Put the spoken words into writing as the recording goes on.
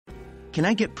Can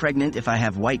I get pregnant if I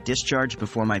have white discharge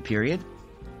before my period?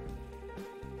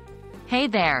 Hey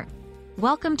there!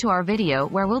 Welcome to our video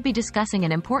where we'll be discussing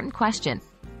an important question.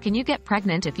 Can you get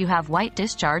pregnant if you have white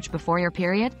discharge before your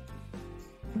period?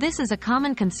 This is a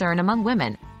common concern among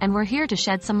women, and we're here to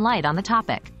shed some light on the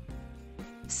topic.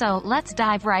 So, let's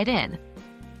dive right in.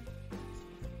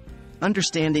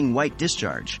 Understanding white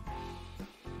discharge.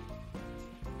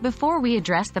 Before we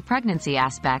address the pregnancy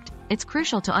aspect, it's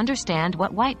crucial to understand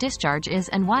what white discharge is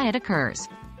and why it occurs.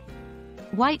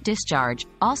 White discharge,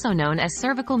 also known as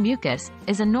cervical mucus,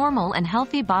 is a normal and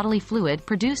healthy bodily fluid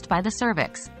produced by the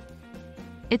cervix.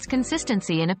 Its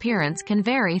consistency and appearance can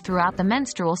vary throughout the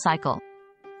menstrual cycle.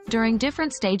 During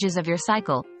different stages of your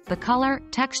cycle, the color,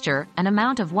 texture, and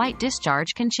amount of white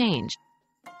discharge can change.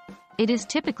 It is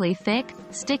typically thick,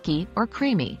 sticky, or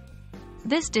creamy.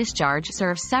 This discharge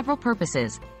serves several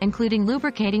purposes, including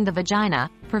lubricating the vagina,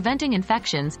 preventing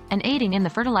infections, and aiding in the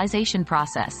fertilization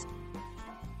process.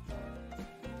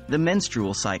 The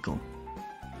menstrual cycle.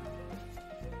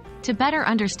 To better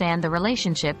understand the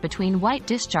relationship between white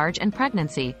discharge and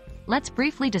pregnancy, let's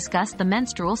briefly discuss the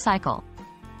menstrual cycle.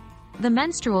 The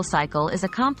menstrual cycle is a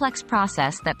complex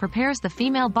process that prepares the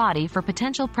female body for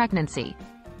potential pregnancy.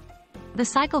 The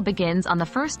cycle begins on the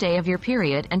first day of your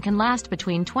period and can last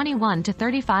between 21 to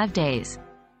 35 days.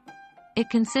 It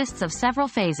consists of several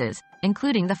phases,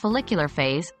 including the follicular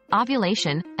phase,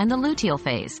 ovulation, and the luteal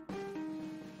phase.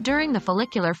 During the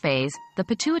follicular phase, the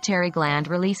pituitary gland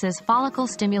releases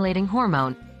follicle-stimulating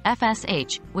hormone,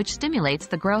 FSH, which stimulates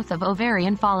the growth of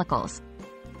ovarian follicles.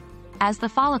 As the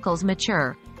follicles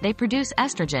mature, they produce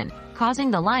estrogen,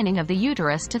 causing the lining of the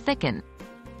uterus to thicken.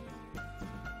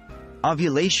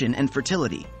 Ovulation and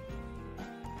fertility.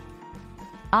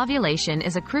 Ovulation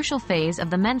is a crucial phase of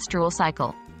the menstrual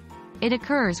cycle. It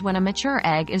occurs when a mature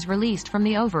egg is released from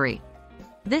the ovary.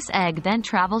 This egg then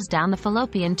travels down the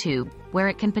fallopian tube, where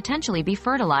it can potentially be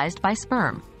fertilized by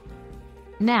sperm.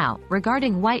 Now,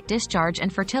 regarding white discharge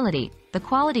and fertility, the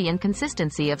quality and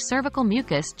consistency of cervical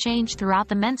mucus change throughout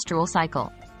the menstrual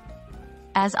cycle.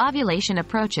 As ovulation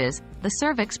approaches, the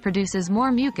cervix produces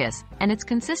more mucus, and its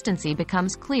consistency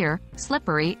becomes clear,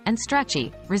 slippery, and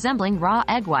stretchy, resembling raw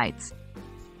egg whites.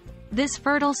 This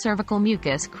fertile cervical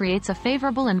mucus creates a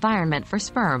favorable environment for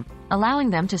sperm, allowing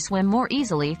them to swim more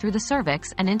easily through the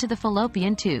cervix and into the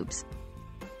fallopian tubes.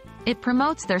 It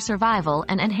promotes their survival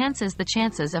and enhances the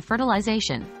chances of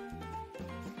fertilization.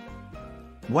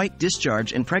 White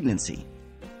discharge and pregnancy.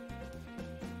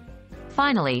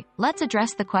 Finally, let's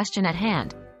address the question at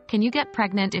hand. Can you get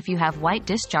pregnant if you have white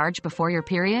discharge before your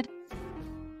period?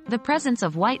 The presence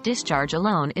of white discharge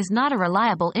alone is not a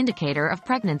reliable indicator of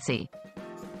pregnancy.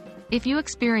 If you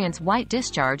experience white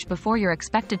discharge before your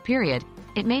expected period,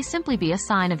 it may simply be a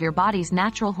sign of your body's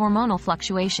natural hormonal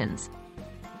fluctuations.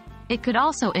 It could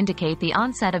also indicate the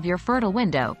onset of your fertile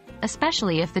window,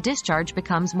 especially if the discharge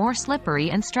becomes more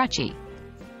slippery and stretchy.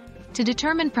 To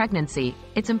determine pregnancy,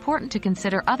 it's important to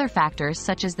consider other factors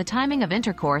such as the timing of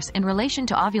intercourse in relation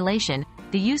to ovulation,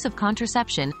 the use of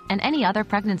contraception, and any other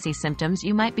pregnancy symptoms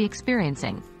you might be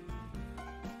experiencing.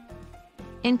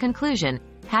 In conclusion,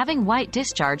 having white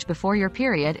discharge before your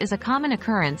period is a common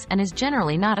occurrence and is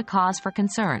generally not a cause for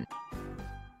concern.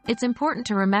 It's important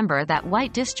to remember that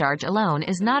white discharge alone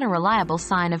is not a reliable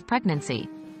sign of pregnancy.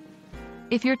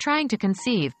 If you're trying to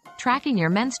conceive, tracking your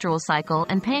menstrual cycle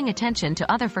and paying attention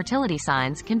to other fertility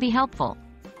signs can be helpful.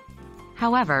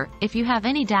 However, if you have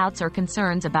any doubts or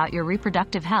concerns about your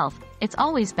reproductive health, it's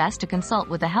always best to consult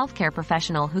with a healthcare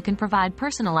professional who can provide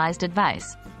personalized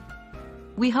advice.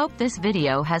 We hope this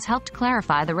video has helped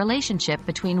clarify the relationship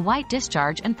between white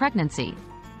discharge and pregnancy.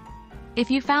 If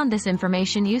you found this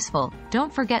information useful,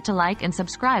 don't forget to like and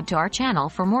subscribe to our channel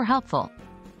for more helpful